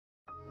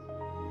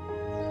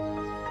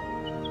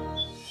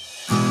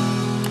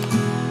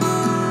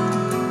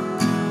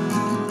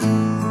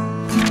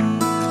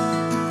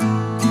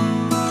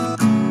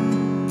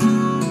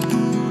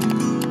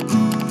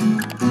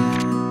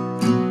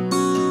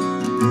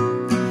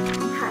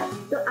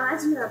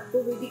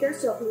आपको वेदिका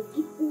चॉकलेट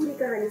की पूरी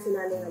कहानी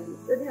सुनाने वाली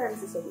हूँ, तो ध्यान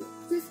से सुनिए।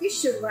 तो इसकी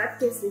शुरुआत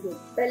कैसे हुई?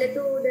 पहले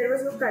तो there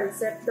was no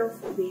concept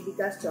of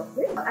Vedika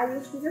chocolate. I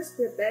used to just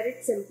prepare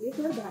it simply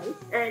for भाई,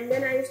 and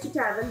then I used to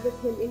travel with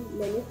him in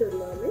many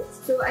tournaments.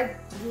 So I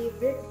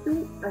give it to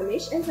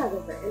Anish and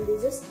सागर भाई and they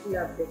just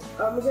loved it.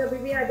 मुझे अभी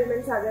भी याद है,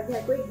 मैंने सागर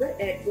भाई को एक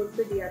बार एयरपोर्ट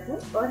पे दिया था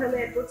और हम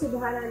एयरपोर्ट से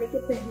बाहर आने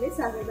के पहले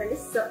सागर भाई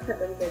ने सब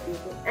खत्म कर दिए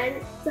थे।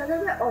 एंड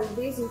सागर भाई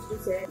always used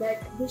to say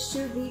that this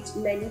should reach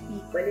many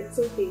people, it's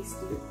so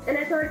tasty, and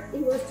I thought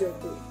he was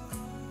joking,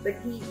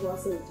 but he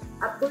wasn't.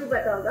 आपको भी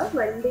पता होगा,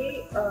 one day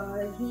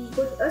he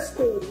put a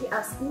story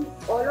asking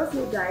all of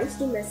you guys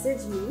to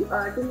message me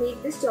to make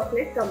this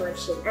chocolate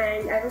commercial,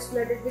 and I was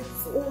flooded with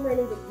so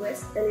many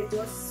requests and it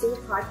was so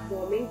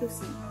heartwarming to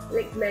see.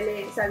 Like मैंने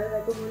सागर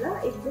भाई को बोला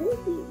एक दिन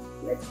कि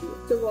let's do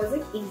it. So was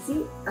it easy?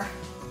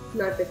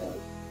 Not at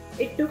all.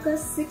 It took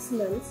us 6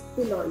 months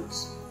to launch.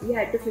 We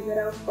had to figure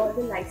out all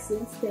the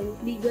license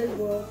things, legal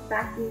work,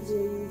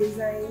 packaging,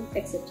 design,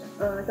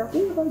 etc.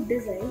 Talking about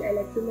design, I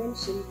like to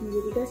mention that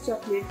Vedika's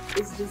chocolate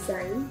is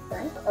designed by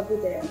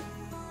Abhyudaya,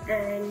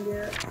 and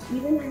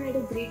even I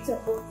had a great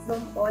support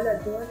from all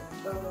other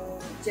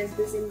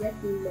ChessBase India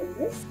team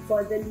members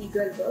for the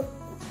legal work.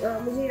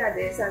 मुझे याद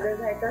है सागर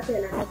भाई का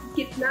कहना था कि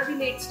कितना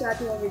भी लेट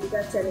स्टार्ट हुआ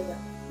वेदिका चलेगा,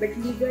 but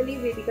legally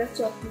Vedika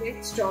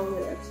chocolate strong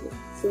होना चाहिए.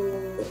 So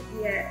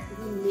yeah,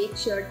 we make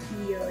sure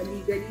कि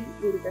legally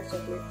Vedika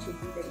chocolate should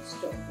be very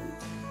strong.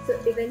 So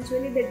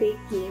eventually the day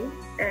came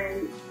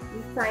and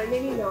we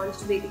finally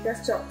launched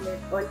Vedika's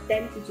chocolate on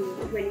 10th June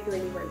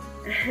 2021,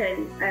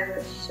 and I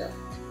was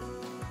shocked.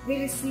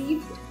 We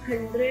received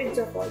hundreds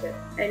of orders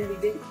and we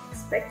didn't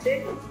expect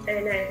it,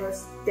 and I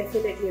was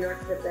definitely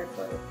not prepared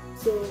for it.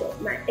 So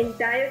my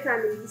entire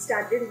family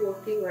started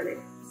working on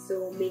it. So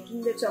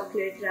making the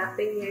chocolate,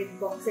 wrapping it,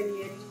 boxing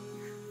it.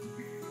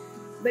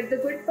 But the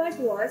good part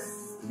was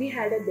we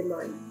had a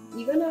demand.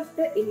 Even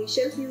after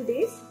initial few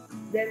days,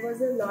 there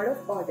was a lot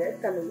of order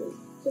coming in.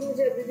 So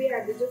मुझे अभी भी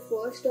याद है जो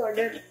first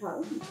order था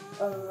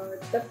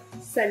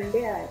तब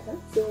Sunday आया था.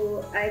 So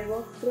I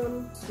worked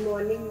from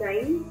morning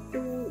 9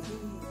 to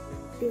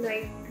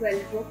night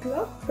 12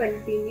 o'clock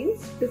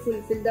continues to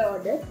fulfill the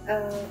order.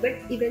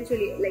 But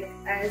eventually, like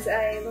as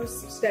I was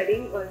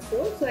studying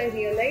also, so I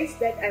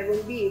realized that I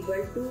won't be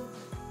able to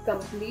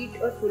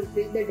complete or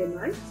fulfill the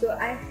demand. So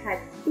I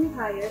had to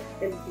hire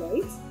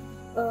employees.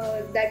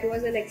 That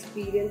was an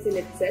experience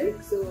in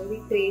itself. So we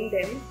trained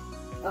them.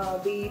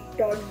 We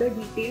taught the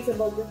details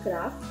about the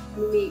craft.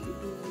 We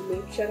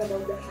made sure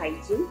about the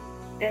hygiene.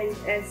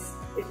 And as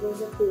it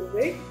was a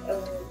COVID,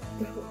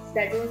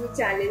 that was a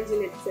challenge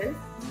in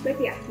itself. But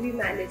yeah, we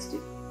managed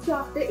it. So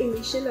after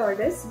initial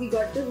orders, we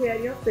got to hear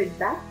your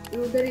feedback.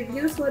 The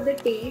reviews for the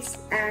taste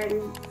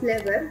and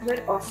flavor were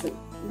awesome.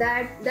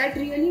 That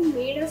really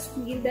made us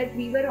feel that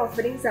we were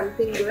offering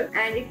something good,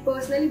 and it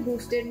personally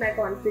boosted my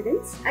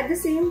confidence. At the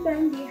same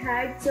time, we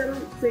had some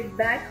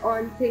feedback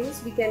on things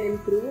we can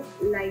improve,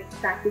 like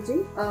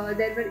packaging.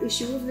 There were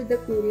issues with the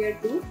courier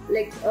too.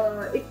 Like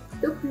it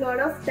took a lot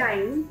of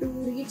time to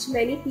reach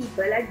many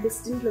people at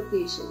distant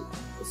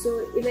locations. So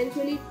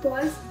eventually it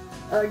caused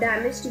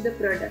damage to the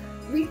product.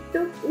 We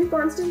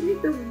constantly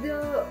took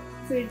the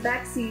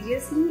feedback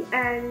seriously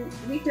and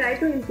we tried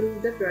to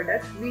improve the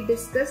product. We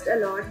discussed a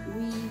lot,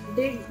 we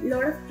did a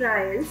lot of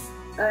trials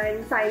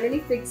and finally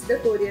fixed the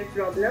courier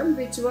problem,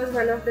 which was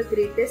one of the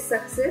greatest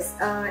success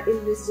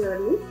in this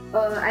journey.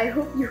 I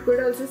hope you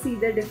could also see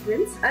the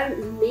difference. Our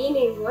main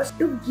aim was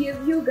to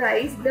give you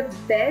guys the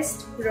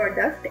best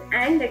product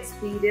and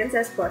experience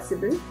as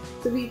possible.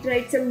 So we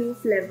tried some new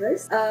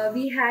flavors.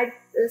 We had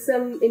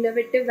some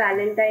innovative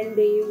Valentine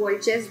Day,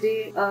 World Chess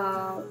Day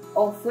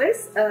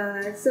offers.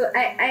 So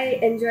I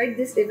enjoyed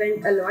this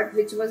event a lot,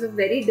 which was a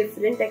very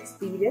different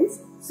experience.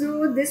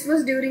 So this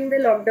was during the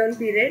lockdown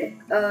period.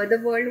 The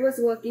world was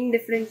working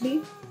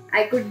differently.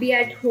 I could be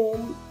at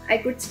home, I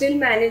could still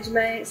manage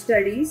my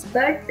studies,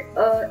 but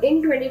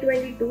in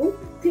 2022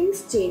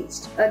 things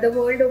changed. The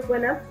world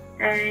opened up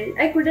and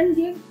I couldn't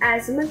give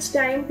as much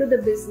time to the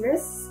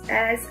business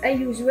as I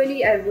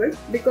usually would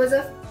because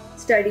of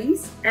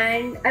studies,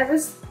 and I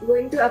was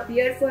going to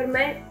appear for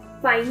my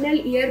final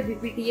year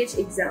BPTH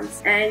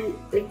exams, and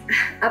like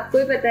आपको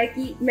भी पता है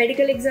कि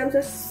medical exams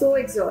are so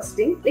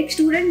exhausting. Like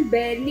students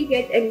barely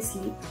get any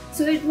sleep.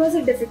 So it was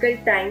a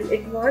difficult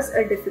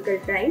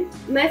time.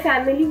 My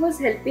family was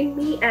helping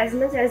me as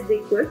much as they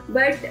could,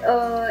 but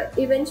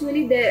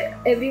eventually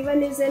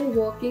everyone is a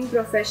working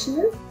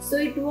professional, so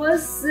it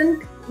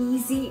wasn't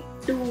easy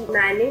to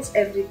manage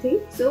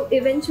everything. So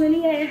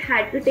eventually I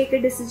had to take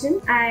a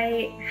decision.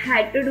 I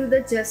had to do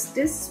the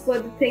justice for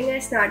the thing I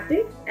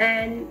started,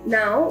 and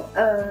now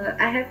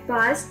I have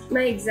passed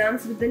my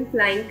exams within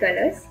flying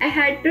colors. I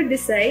had to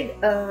decide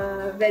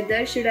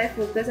whether should I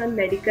focus on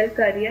medical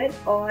career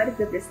or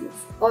the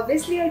business.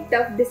 Obviously a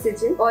tough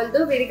decision.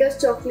 Although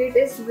Vedika's chocolate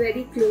is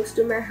very close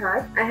to my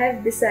heart, I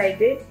have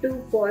decided to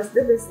pause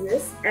the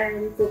business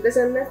and focus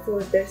on my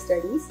further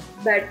studies.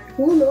 But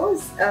who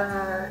knows,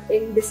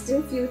 in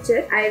distant future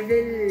I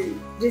will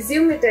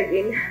resume it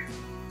again.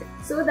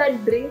 So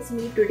that brings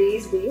me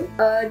today's day.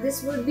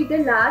 This would be the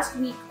last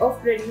week of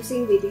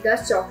producing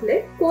Vedika's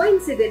chocolate.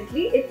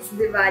 Coincidentally, it's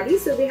Diwali,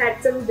 so we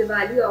had some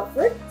Diwali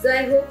offer. So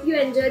I hope you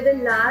enjoy the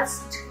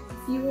last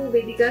few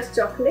Vedika's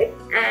chocolate,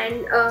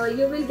 and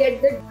you will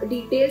get the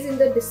details in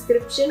the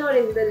description or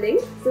in the link.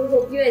 So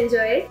hope you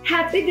enjoy it.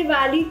 Happy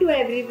Diwali to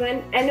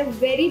everyone, and a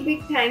very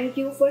big thank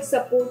you for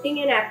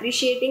supporting and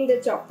appreciating the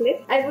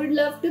chocolate. I would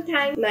love to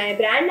thank my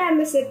brand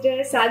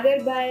ambassador Sagar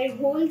Bhai,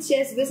 whole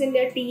ChessBase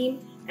India team,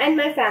 and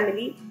my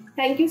family.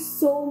 Thank you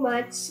so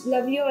much.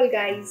 Love you all,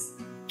 guys.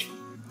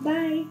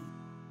 Bye.